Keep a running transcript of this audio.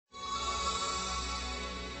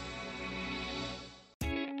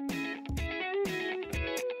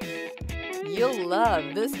You'll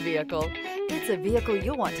love this vehicle. It's a vehicle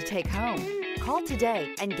you'll want to take home. Call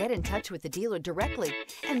today and get in touch with the dealer directly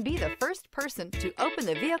and be the first person to open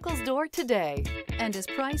the vehicle's door today. And is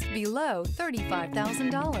priced below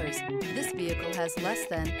 $35,000. This vehicle has less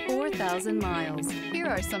than 4,000 miles. Here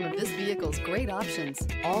are some of this vehicle's great options: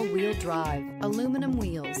 all-wheel drive, aluminum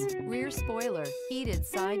wheels, rear spoiler, heated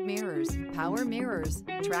side mirrors, power mirrors,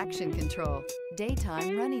 traction control,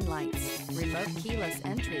 daytime running lights, remote keyless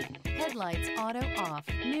entry, headlights auto off,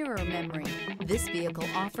 mirror memory. This vehicle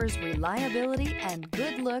offers reliability and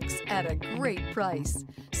good looks at a great price.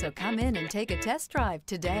 So come in and take a test drive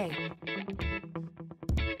today.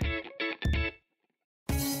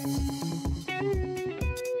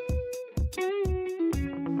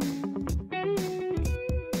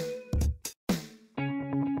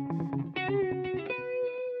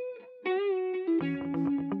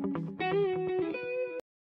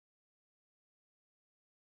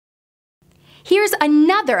 Here's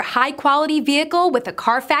another high-quality vehicle with a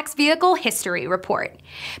Carfax Vehicle History Report.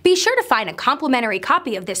 Be sure to find a complimentary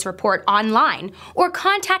copy of this report online or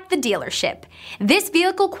contact the dealership. This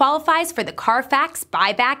vehicle qualifies for the Carfax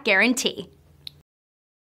Buyback Guarantee.